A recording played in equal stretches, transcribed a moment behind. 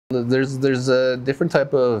There's a different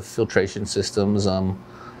type of filtration systems. A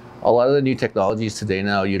lot of the new technologies today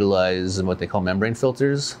now utilize what they call membrane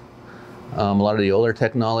filters. A lot of the older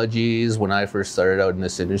technologies, when I first started out in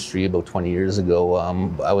this industry about 20 years ago,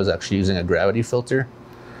 I was actually using a gravity filter.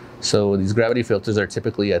 So these gravity filters are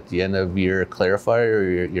typically at the end of your clarifier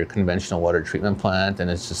or your conventional water treatment plant,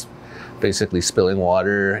 and it's just basically spilling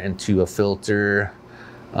water into a filter.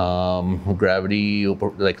 Gravity,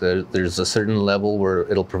 there's a certain level where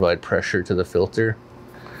it'll provide pressure to the filter,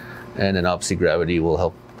 and then obviously gravity will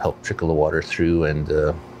help trickle the water through.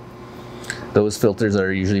 And those filters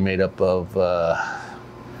are usually made up of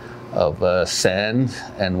sand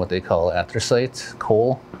and what they call anthracite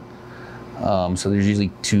coal. So there's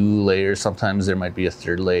usually 2 layers. Sometimes there might be a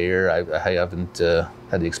 3rd layer. I haven't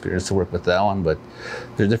had the experience to work with that one, but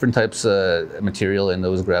there's different types of material in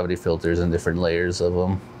those gravity filters and different layers of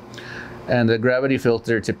them. And the gravity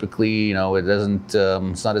filter typically, it doesn't,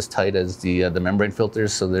 it's not as tight as the membrane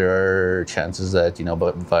filters, so there are chances that,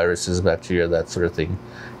 viruses, bacteria, that sort of thing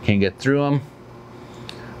can get through them.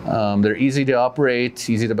 They're easy to operate,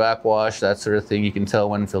 easy to backwash, that sort of thing. You can tell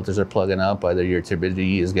when filters are plugging up, either your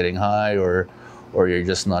turbidity is getting high or you're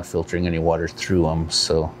just not filtering any water through them.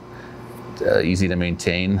 So easy to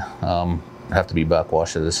maintain. Have to be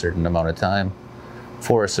backwashed at a certain amount of time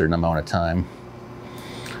for a certain amount of time.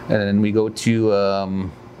 And then we go to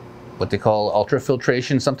what they call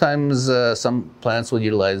ultrafiltration. Sometimes some plants will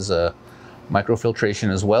utilize microfiltration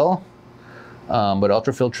as well. But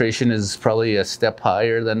ultrafiltration is probably a step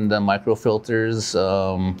higher than the microfilters.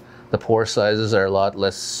 The pore sizes are a lot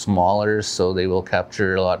less smaller, so they will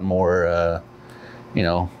capture a lot more, a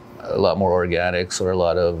lot more organics or a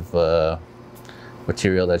lot of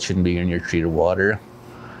material that shouldn't be in your treated water.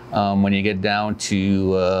 When you get down to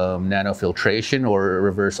nanofiltration or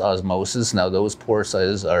reverse osmosis, now those pore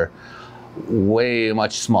sizes are way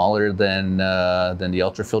much smaller than the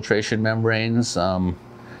ultrafiltration membranes.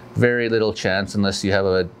 Very little chance, unless you have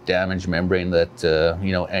a damaged membrane, that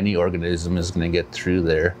any organism is going to get through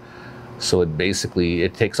there. So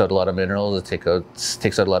it takes out a lot of minerals. It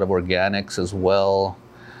takes out a lot of organics as well,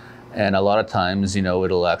 and a lot of times,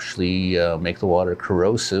 it'll actually make the water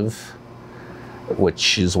corrosive,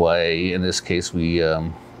 which is why in this case we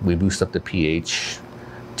boost up the pH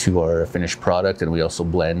to our finished product, and we also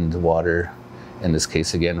blend water. In this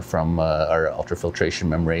case, again, from our ultrafiltration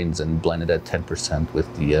membranes, and blend it at 10%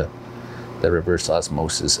 with the reverse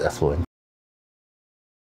osmosis effluent.